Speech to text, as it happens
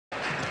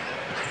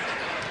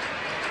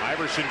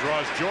Iverson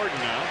draws Jordan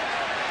now.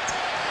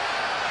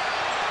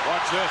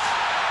 Watch this.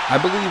 I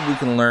believe we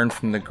can learn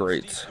from the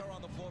greats.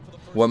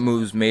 What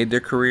moves made their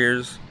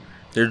careers,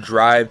 their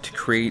drive to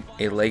create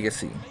a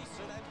legacy.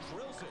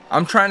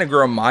 I'm trying to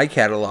grow my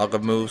catalog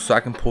of moves so I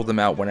can pull them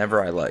out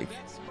whenever I like.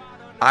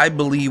 I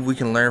believe we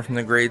can learn from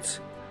the greats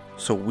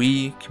so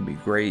we can be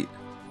great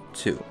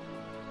too.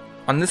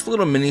 On this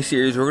little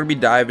mini-series, we're going to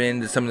be diving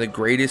into some of the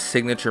greatest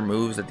signature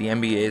moves that the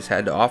NBA has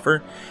had to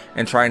offer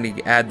and trying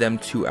to add them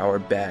to our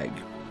bag.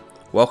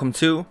 Welcome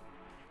to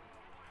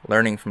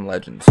Learning from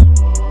Legends.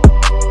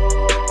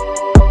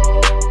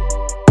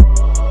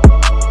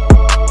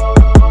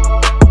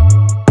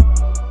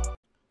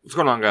 What's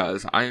going on,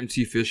 guys? I am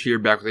T-Fish here,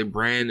 back with a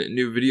brand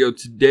new video.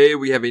 Today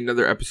we have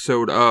another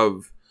episode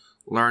of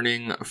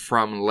Learning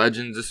from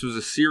Legends. This was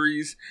a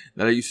series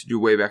that I used to do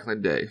way back in the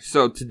day.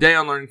 So today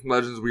on Learning from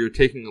Legends, we are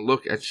taking a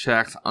look at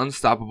Shaq's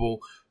unstoppable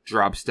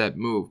drop step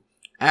move,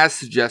 as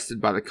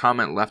suggested by the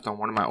comment left on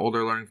one of my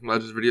older Learning from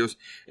Legends videos.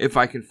 If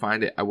I can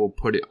find it, I will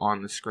put it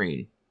on the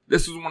screen.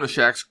 This was one of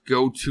Shaq's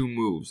go-to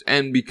moves,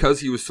 and because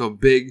he was so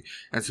big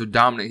and so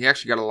dominant, he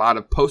actually got a lot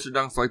of poster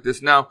dunks like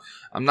this. Now,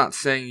 I'm not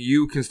saying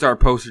you can start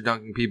poster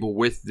dunking people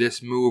with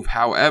this move.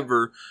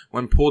 However,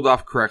 when pulled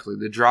off correctly,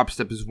 the drop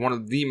step is one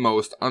of the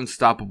most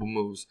unstoppable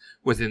moves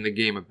within the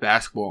game of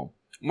basketball.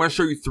 I'm going to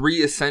show you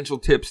 3 essential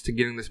tips to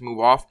getting this move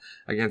off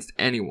against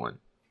anyone.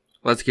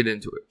 Let's get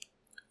into it.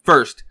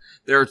 First,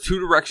 there are 2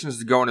 directions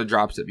to go in a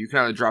drop step. You can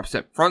either drop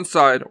step front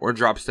side or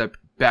drop step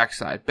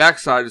backside.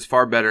 Backside is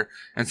far better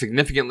and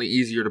significantly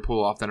easier to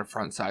pull off than a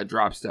front side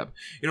drop step.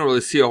 You don't really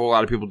see a whole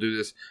lot of people do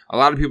this. A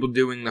lot of people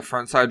doing the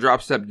front side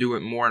drop step do it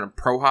more in a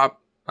pro hop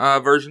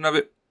version of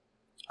it.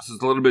 So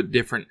it's a little bit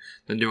different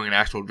than doing an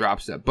actual drop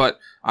step. But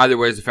either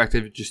way is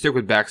effective. Just stick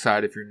with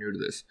backside if you're new to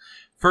this.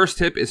 First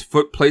tip is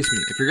foot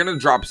placement. If you're going to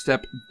drop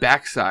step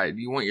backside,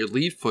 you want your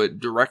lead foot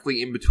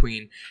directly in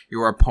between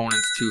your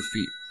opponent's 2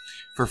 feet.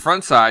 For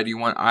front side, you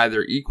want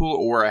either equal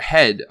or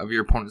ahead of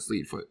your opponent's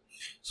lead foot.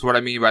 So what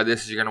I mean by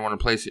this is you're going to want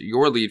to place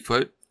your lead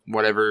foot,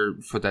 whatever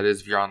foot that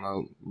is. If you're on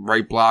the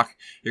right block,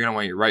 you're going to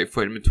want your right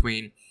foot in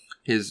between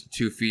his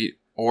 2 feet.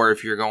 Or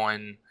if you're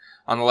going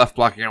on the left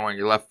block, you're going to want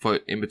your left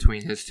foot in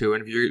between his 2.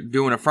 And if you're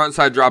doing a front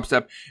side drop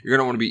step, you're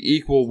going to want to be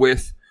equal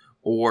with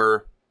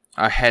or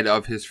ahead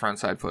of his front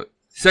side foot.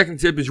 Second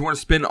tip is you want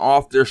to spin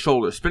off their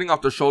shoulder. Spinning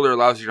off their shoulder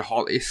allows you to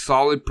halt a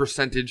solid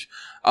percentage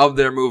of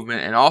their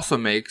movement and also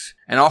makes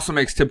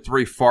tip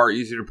 3 far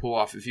easier to pull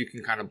off if you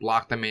can kind of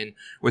block them in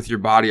with your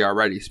body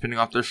already. Spinning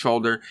off their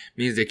shoulder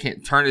means they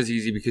can't turn as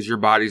easy because your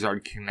body's already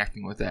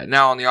connecting with that.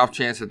 Now, on the off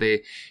chance that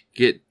they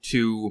get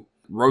to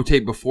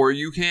rotate before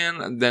you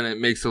can, then it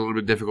makes it a little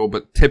bit difficult,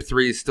 but tip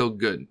 3 is still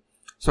good.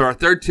 So our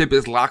third tip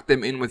is lock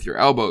them in with your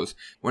elbows.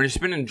 When you're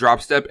spinning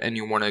drop step and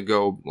you want to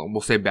go,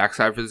 we'll say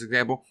backside for this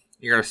example,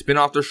 you're going to spin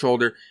off their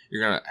shoulder.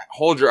 You're going to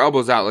hold your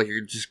elbows out like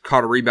you just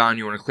caught a rebound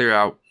you want to clear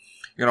out.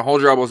 You're going to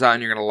hold your elbows out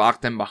and you're going to lock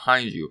them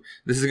behind you.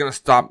 This is going to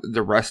stop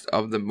the rest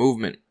of the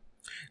movement.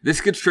 This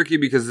gets tricky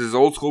because there's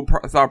old school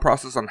thought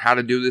process on how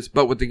to do this,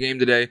 but with the game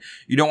today,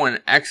 you don't want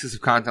an excess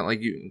of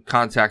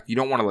contact. You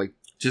don't want to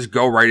just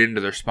go right into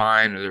their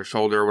spine or their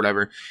shoulder or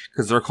whatever,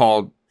 because they're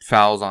called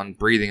fouls on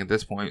breathing at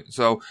this point.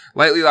 So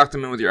lightly lock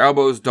them in with your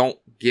elbows. Don't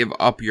give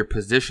up your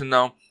position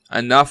though.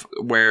 Enough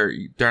where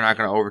they're not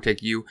going to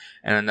overtake you,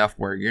 and enough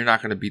where you're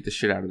not going to beat the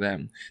shit out of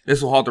them.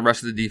 This will halt the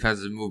rest of the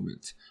defensive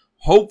movements.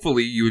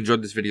 Hopefully you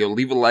enjoyed this video.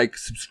 Leave a like,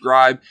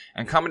 subscribe,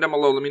 and comment down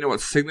below. Let me know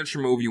what signature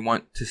move you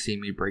want to see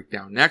me break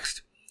down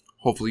next.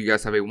 Hopefully you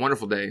guys have a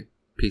wonderful day.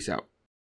 Peace out.